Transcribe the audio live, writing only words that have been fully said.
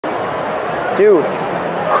Dude,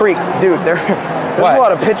 Creek, dude, there's a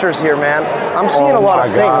lot of pictures here, man. I'm seeing a lot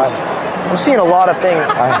of things. I'm seeing a lot of things.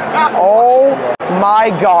 Oh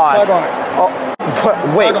my God.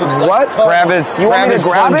 Wait, what? Grab his. You want me to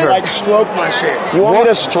grab it? Like stroke my shit. You want me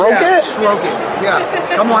to stroke it? Stroke it.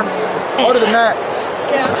 Yeah. Come on. Go to the mat.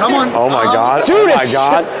 Come on. Oh my God. Dude, oh my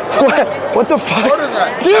God. What the fuck? Go to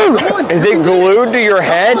that. Dude! Is it glued to your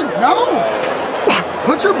head? No.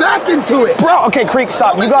 Put your back into it. Bro, okay, Creek,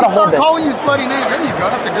 stop. You gotta hold it. Start calling you slutty name. There you go.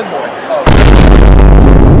 That's a good boy.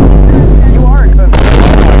 You are good.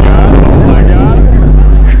 Oh my God.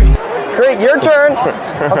 Creek, your turn.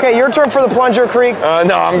 Okay, your turn for the plunger, Creek.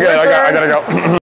 No, I'm good. I gotta go.